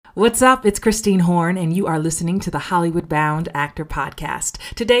What's up? It's Christine Horn, and you are listening to the Hollywood Bound Actor Podcast.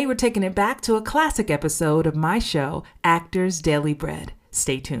 Today, we're taking it back to a classic episode of my show, Actors Daily Bread.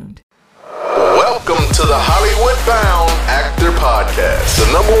 Stay tuned. Welcome to the Hollywood Bound Actor Podcast, the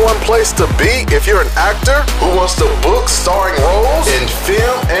 #1 place to be if you're an actor who wants to book starring roles in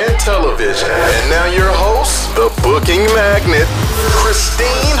film and television. And now your host, the booking magnet, Christine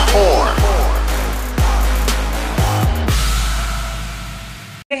Horn.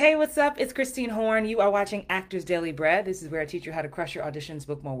 Hey, what's up? It's Christine Horn. You are watching Actors Daily Bread. This is where I teach you how to crush your auditions,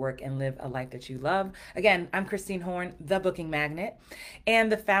 book more work, and live a life that you love. Again, I'm Christine Horn, the booking magnet, and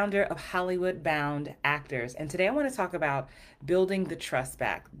the founder of Hollywood Bound Actors. And today I want to talk about building the trust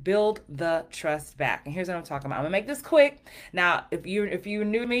back. Build the trust back. And here's what I'm talking about. I'm gonna make this quick. Now, if you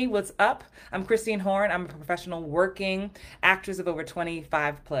knew me, what's up? I'm Christine Horn. I'm a professional working actress of over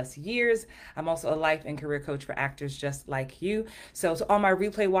 25 plus years. I'm also a life and career coach for actors just like you. So to all my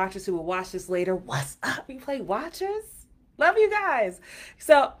replay watchers who will watch this later, what's up, replay watchers? Love you guys.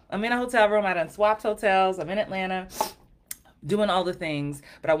 So I'm in a hotel room. I done swapped hotels. I'm in Atlanta, doing all the things,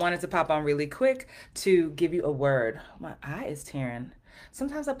 but I wanted to pop on really quick to give you a word. My eye is tearing.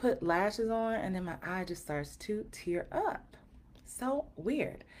 Sometimes I put lashes on and then my eye just starts to tear up. So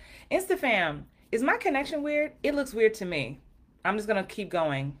weird. InstaFam, is my connection weird? It looks weird to me. I'm just going to keep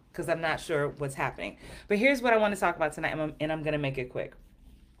going because I'm not sure what's happening. But here's what I want to talk about tonight, and I'm going to make it quick.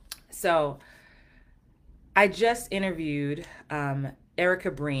 So I just interviewed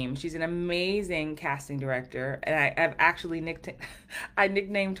Erica Bream. She's an amazing casting director, and I've actually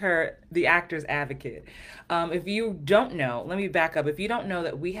nicknamed her the Actor's Advocate. If you don't know, let me back up. If you don't know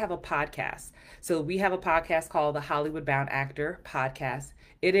that we have a podcast. So we have a podcast called the Hollywood Bound Actor Podcast.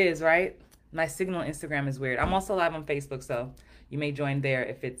 It is, right? My signal on Instagram is weird. I'm also live on Facebook, so you may join there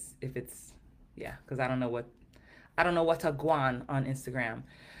if it's yeah, because I don't know what to go on Instagram.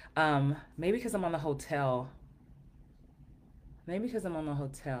 Maybe because I'm on the hotel.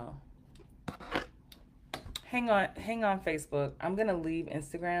 Hang on Facebook. I'm gonna leave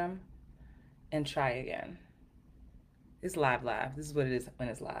Instagram and try again. It's live. This is what it is when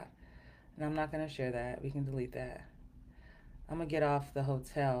it's live. And I'm not gonna share that. We can delete that. I'm gonna get off the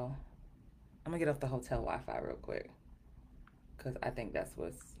hotel Wi-Fi real quick, because I think that's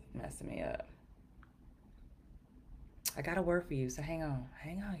what's messing me up. I got a word for you, so hang on,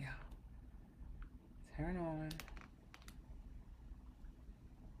 y'all. Turn on.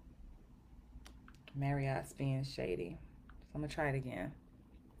 Marriott's being shady. So I'm gonna try it again.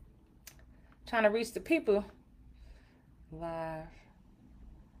 Trying to reach the people. Live.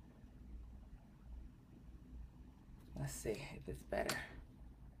 Let's see if it's better.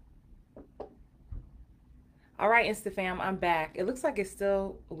 All right, InstaFam, I'm back. It looks like it's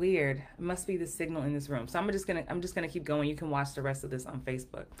still weird. It must be the signal in this room. So I'm just gonna keep going. You can watch the rest of this on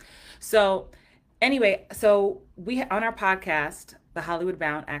Facebook. So anyway, we on our podcast, the Hollywood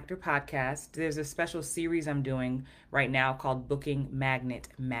Bound Actor Podcast, there's a special series I'm doing right now called Booking Magnet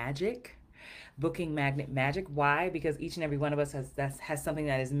Magic. Booking Magnet Magic. Why? Because each and every one of us has something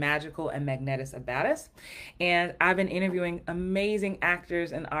that is magical and magnetic about us. And I've been interviewing amazing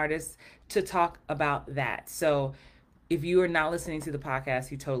actors and artists to talk about that. So if you are not listening to the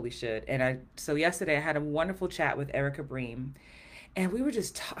podcast, you totally should. So yesterday I had a wonderful chat with Erica Bream. And we were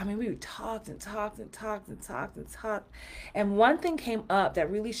just, we talked. And one thing came up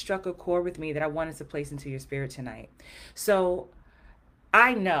that really struck a chord with me that I wanted to place into your spirit tonight. So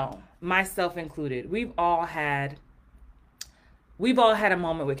I know, myself included, we've all had a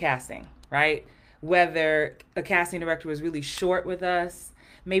moment with casting, right? Whether a casting director was really short with us,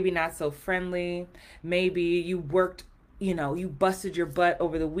 maybe not so friendly, maybe you worked, you busted your butt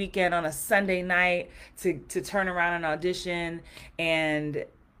over the weekend on a Sunday night to turn around an audition, and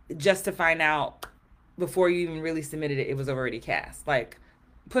just to find out before you even really submitted it, it was already cast. Like,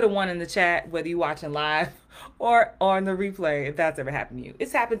 put a 1 in the chat, whether you're watching live or on the replay, if that's ever happened to you.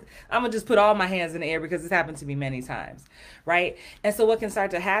 It's happened. I'm going to just put all my hands in the air because it's happened to me many times, right? And so what can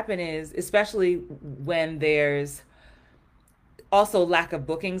start to happen is, especially when there's also lack of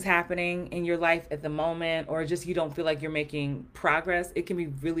bookings happening in your life at the moment, or just you don't feel like you're making progress, it can be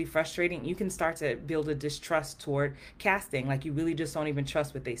really frustrating. You can start to build a distrust toward casting, like you really just don't even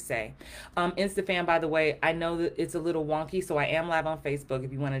trust what they say. InstaFam, by the way, I know that it's a little wonky, so I am live on Facebook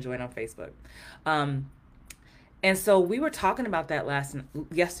if you want to join on Facebook. And so we were talking about that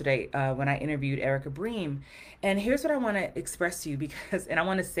yesterday when I interviewed Erica Bream. And here's what I want to express to you, and I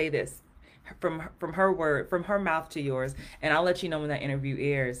want to say this from her mouth to yours, and I'll let you know when that interview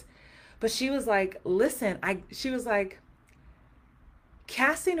airs. But she was like, listen, she was like,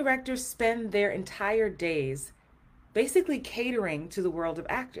 casting directors spend their entire days basically catering to the world of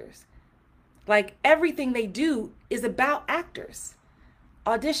actors. Like everything they do is about actors.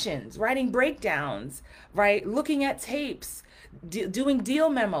 Auditions, writing breakdowns, right? Looking at tapes, doing deal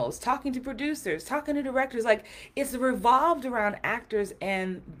memos, talking to producers, talking to directors. Like it's revolved around actors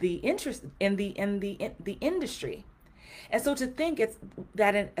and the interest in the industry. And so to think it's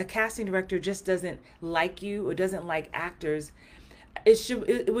that a casting director just doesn't like you or doesn't like actors,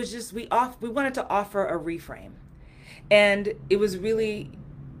 it was just we wanted to offer a reframe. And it was really,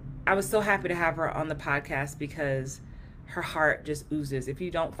 I was so happy to have her on the podcast because her heart just oozes. If you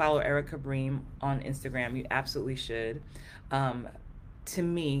don't follow Erica Bream on Instagram, you absolutely should. To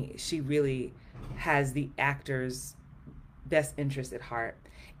me, she really has the actor's best interest at heart.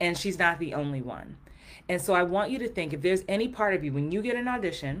 And she's not the only one. And so I want you to think, if there's any part of you, when you get an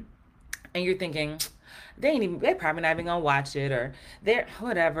audition and you're thinking, they're probably not even gonna watch it, or they're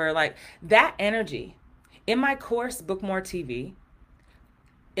whatever, like that energy. In my course, Book More TV,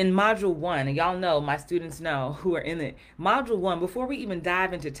 in module 1, and y'all know, my students know who are in it, module 1, before we even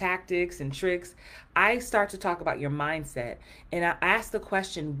dive into tactics and tricks, I start to talk about your mindset. And I ask the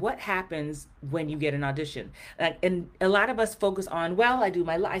question, what happens when you get an audition? And a lot of us focus on, well,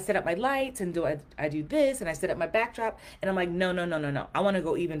 I set up my lights, and I do this, and I set up my backdrop. And I'm like, no. I want to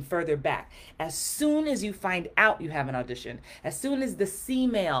go even further back. As soon as you find out you have an audition, as soon as the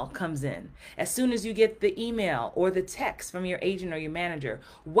C-mail comes in, as soon as you get the email or the text from your agent or your manager,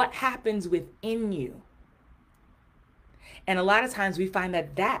 what happens within you? And a lot of times we find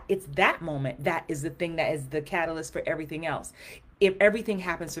that it's that moment that is the thing that is the catalyst for everything else. If everything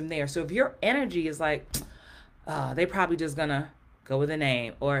happens from there. So if your energy is like, they're probably just gonna go with a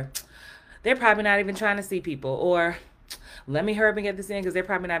name, or they're probably not even trying to see people, or let me hurry up and get this in because they're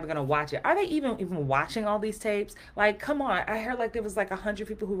probably not even gonna watch it. Are they even watching all these tapes? Like, come on. I heard like there was like 100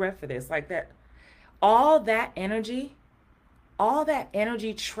 people who read for this. Like that. All that energy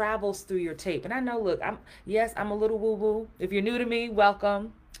travels through your tape. And I know, look, I'm a little woo-woo. If you're new to me,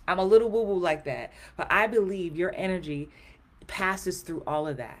 welcome. I'm a little woo-woo like that. But I believe your energy passes through all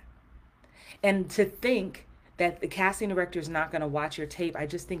of that. And to think that the casting director is not going to watch your tape, I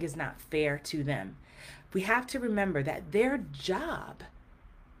just think is not fair to them. We have to remember that their job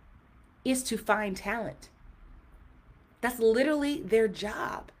is to find talent. That's literally their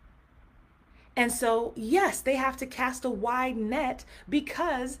job. And so, yes, they have to cast a wide net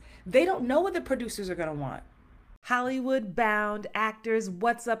because they don't know what the producers are going to want. Hollywood bound actors,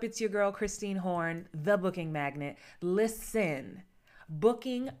 what's up? It's your girl, Christine Horn, the Booking Magnet. Listen,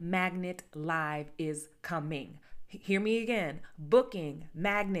 Booking Magnet Live is coming. Hear me again. Booking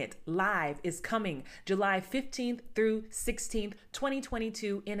Magnet Live is coming July 15th through 16th,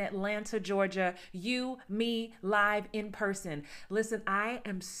 2022 in Atlanta, Georgia. You, me, live in person. Listen, I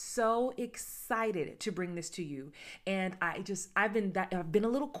am so excited to bring this to you. And I've been a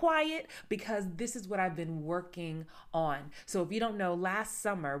little quiet because this is what I've been working on. So if you don't know, last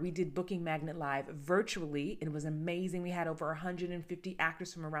summer we did Booking Magnet Live virtually. It was amazing. We had over 150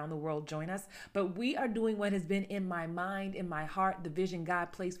 actors from around the world join us. But we are doing what has been in my mind, in my heart, the vision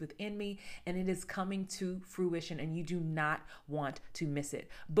God placed within me, and it is coming to fruition, and you do not want to miss it.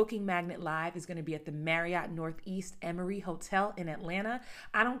 Booking Magnet Live is going to be at the Marriott Northeast Emory Hotel in Atlanta.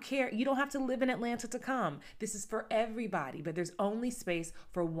 I don't care. You don't have to live in Atlanta to come. This is for everybody, but there's only space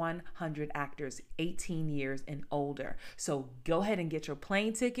for 100 actors, 18 years and older. So go ahead and get your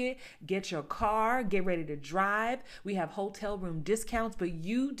plane ticket, get your car, get ready to drive. We have hotel room discounts, but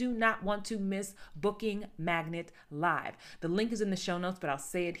you do not want to miss Booking Magnet Live. The link is in the show notes, but I'll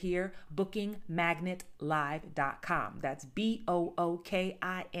say it here, bookingmagnetlive.com. That's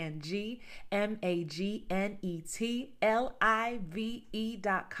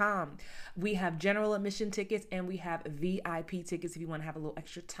bookingmagnetlive.com. We have general admission tickets and we have VIP tickets if you want to have a little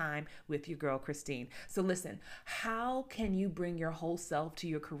extra time with your girl, Christine. So listen, how can you bring your whole self to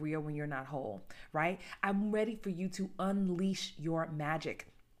your career when you're not whole, right? I'm ready for you to unleash your magic.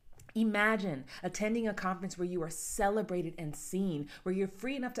 Imagine attending a conference where you are celebrated and seen, where you're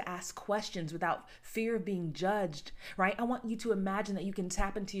free enough to ask questions without fear of being judged, right? I want you to imagine that you can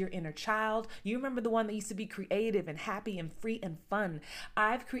tap into your inner child. You remember the one that used to be creative and happy and free and fun.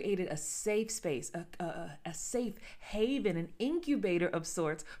 I've created a safe space, a safe haven, an incubator of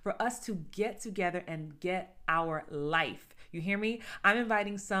sorts for us to get together and get our life. You hear me? I'm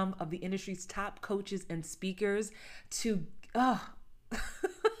inviting some of the industry's top coaches and speakers to, I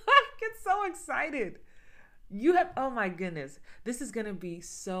get so excited. Oh my goodness, this is going to be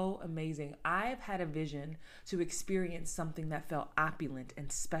so amazing. I've had a vision to experience something that felt opulent and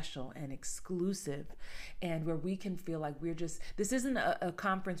special and exclusive, and where we can feel like this isn't a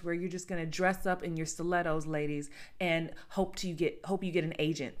conference where you're just going to dress up in your stilettos, ladies, and hope you get an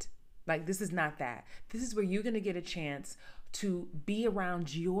agent. Like, this is not that. This is where you're going to get a chance to be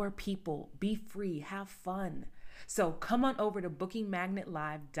around your people, be free, have fun. So come on over to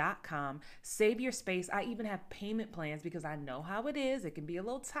bookingmagnetlive.com, save your space. I even have payment plans because I know how it is. It can be a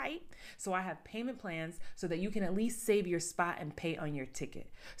little tight. So I have payment plans so that you can at least save your spot and pay on your ticket.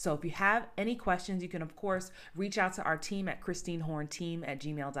 So if you have any questions, you can, of course, reach out to our team at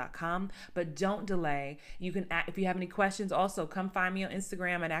christinehornteam@gmail.com, but don't delay. You can, if you have any questions, also come find me on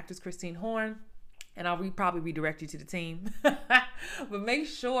Instagram at Actress Christine Horn. And I'll probably redirect you to the team. But make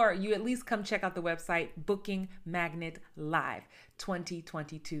sure you at least come check out the website, Booking Magnet Live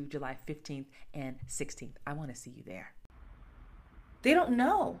 2022, July 15th and 16th. I want to see you there. They don't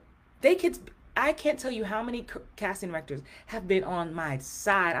know. I can't tell you how many casting directors have been on my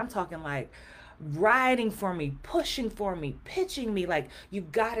side. I'm talking like riding for me, pushing for me, pitching me like, you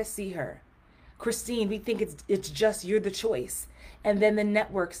got to see her. Christine, we think it's just you're the choice. And then the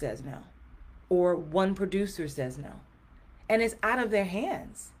network says no. Or one producer says no. And it's out of their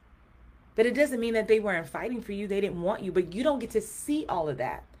hands. But it doesn't mean that they weren't fighting for you. They didn't want you. But you don't get to see all of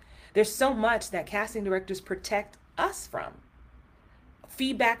that. There's so much that casting directors protect us from.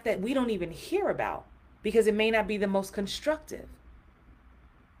 Feedback that we don't even hear about because it may not be the most constructive.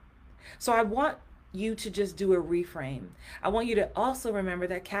 So I want you to just do a reframe. I want you to also remember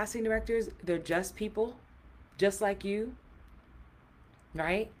that casting directors, they're just people, just like you,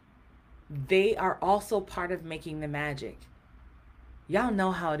 right? They are also part of making the magic. Y'all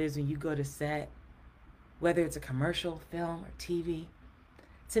know how it is when you go to set, whether it's a commercial, film, or TV.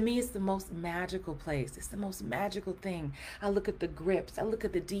 To me, it's the most magical place. It's the most magical thing. I look at the grips. I look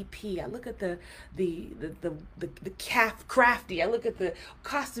at the DP. I look at the crafty. I look at the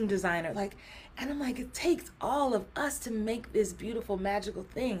costume designer. And I'm like, it takes all of us to make this beautiful, magical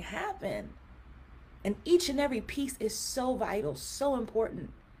thing happen. And each and every piece is so vital, so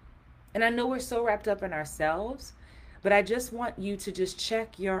important. And I know we're so wrapped up in ourselves, but I just want you to just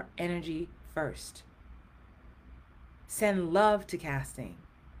check your energy first. Send love to casting.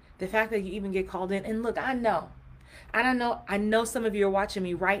 The fact that you even get called in. And look, I know some of you are watching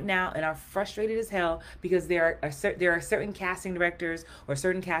me right now and are frustrated as hell because there are certain casting directors or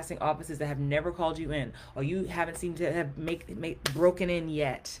certain casting offices that have never called you in, or you haven't seemed to have broken in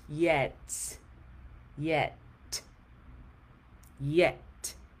yet.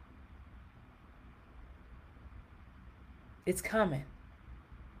 It's coming.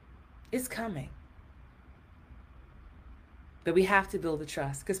 It's coming. But we have to build the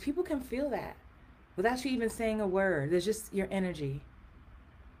trust because people can feel that without you even saying a word. There's just your energy.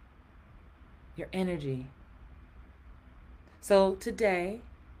 Your energy. So today,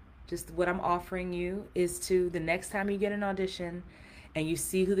 just what I'm offering you is to, the next time you get an audition and you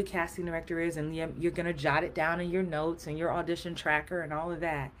see who the casting director is, and you're going to jot it down in your notes and your audition tracker and all of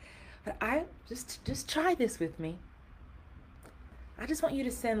that. But I just try this with me. I just want you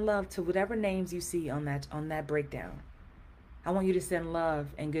to send love to whatever names you see on that breakdown. I want you to send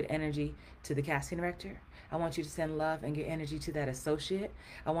love and good energy to the casting director. I want you to send love and good energy to that associate.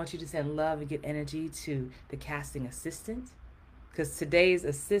 I want you to send love and good energy to the casting assistant. Because today's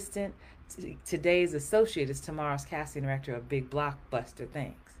associate is tomorrow's casting director of big blockbuster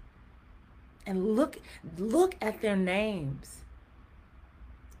things. And look at their names.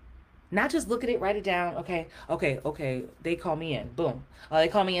 Not just look at it, write it down. Okay. They call me in. Boom. Oh, they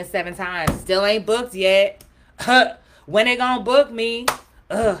call me in 7 times. Still ain't booked yet. When they gonna book me?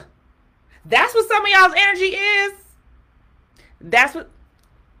 That's what some of y'all's energy is. That's what.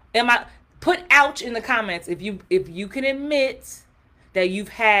 Put ouch in the comments if you can admit that you've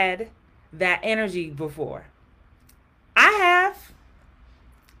had that energy before. I have.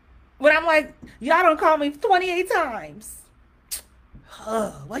 When I'm like, y'all don't call me 28 times.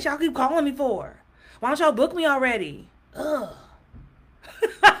 What y'all keep calling me for? Why don't y'all book me already?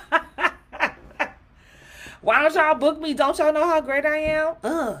 Why don't y'all book me? Don't y'all know how great I am?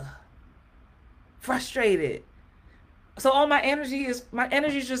 Frustrated. So all my energy is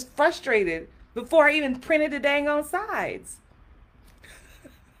just frustrated before I even printed the dang on sides.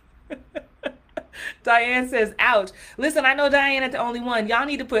 Diane says, ouch. Listen, I know Diane ain't the only one. Y'all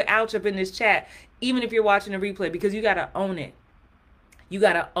need to put ouch up in this chat, even if you're watching a replay, because you got to own it. You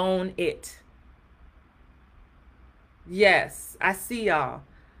got to own it. Yes, I see y'all.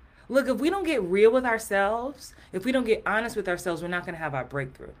 Look, if we don't get real with ourselves, if we don't get honest with ourselves, we're not going to have our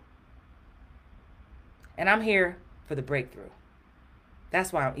breakthrough. And I'm here for the breakthrough.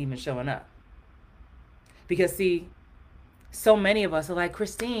 That's why I'm even showing up. Because see, so many of us are like,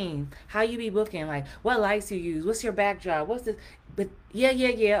 Christine, how you be booking? Like, what lights you use? What's your backdrop? What's this? But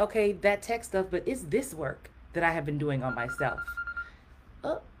yeah. Okay, that tech stuff. But it's this work that I have been doing on myself.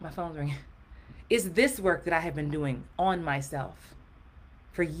 Oh, my phone's ringing. It's this work that I have been doing on myself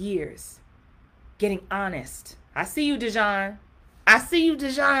for years. Getting honest. I see you, Dejan.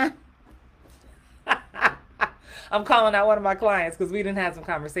 I'm calling out one of my clients because we didn't have some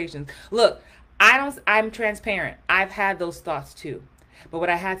conversations. Look, I'm transparent. I've had those thoughts too. But what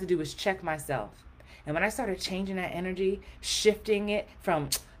I had to do was check myself. And when I started changing that energy, shifting it from,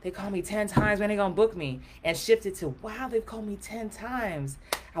 they call me 10 times when they going to book me, and shift it to, wow, they've called me 10 times.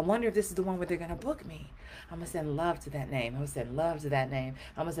 I wonder if this is the one where they're going to book me. I'm going to send love to that name. I'm going to send love to that name.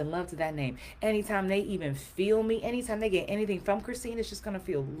 I'm going to send love to that name. Anytime they even feel me, anytime they get anything from Christine, it's just going to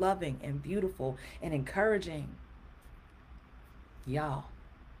feel loving and beautiful and encouraging. Y'all.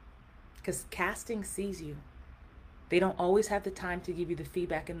 Because casting sees you. They don't always have the time to give you the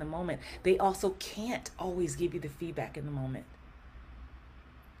feedback in the moment. They also can't always give you the feedback in the moment.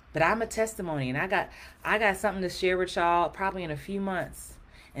 But I'm a testimony, and I got something to share with y'all probably in a few months.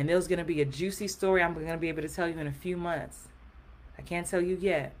 And there's going to be a juicy story I'm going to be able to tell you in a few months. I can't tell you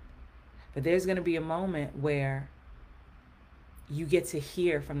yet. But there's going to be a moment where you get to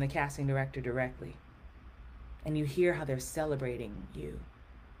hear from the casting director directly. And you hear how they're celebrating you.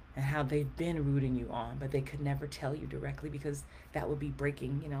 And how they've been rooting you on, but they could never tell you directly because that would be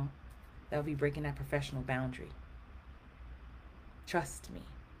breaking, that would be breaking that professional boundary. Trust me.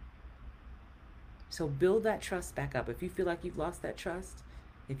 So build that trust back up. If you feel like you've lost that trust,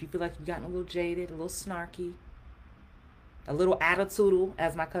 if you feel like you've gotten a little jaded, a little snarky, a little attitudinal,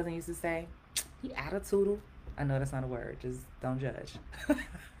 as my cousin used to say, you attitudinal. I know that's not a word. Just don't judge.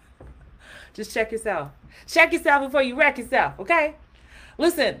 Just check yourself. Check yourself before you wreck yourself, okay?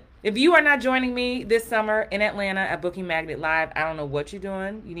 Listen, if you are not joining me this summer in Atlanta at Booking Magnet Live, I don't know what you're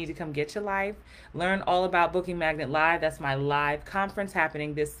doing. You need to come get your life. Learn all about Booking Magnet Live. That's my live conference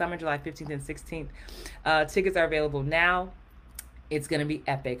happening this summer, July 15th and 16th. Tickets are available now. It's going to be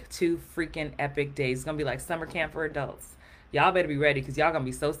epic. 2 freaking epic days. It's going to be like summer camp for adults. Y'all better be ready because y'all going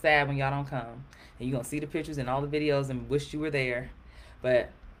to be so sad when y'all don't come. And you're going to see the pictures and all the videos and wish you were there.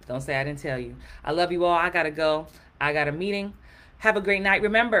 But don't say I didn't tell you. I love you all. I got to go. I got a meeting. Have a great night.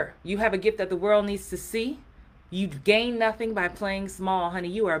 Remember, you have a gift that the world needs to see. You gain nothing by playing small, honey.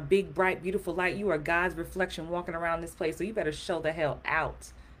 You are a big, bright, beautiful light. You are God's reflection walking around this place. So you better show the hell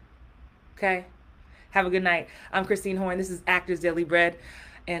out. Okay? Have a good night. I'm Christine Horn. This is Actors Daily Bread.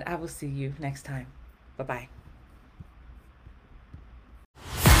 And I will see you next time. Bye-bye.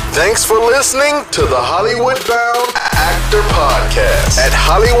 Thanks for listening to the Hollywood Bound Actor Podcast at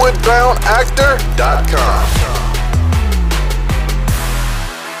HollywoodBoundActor.com.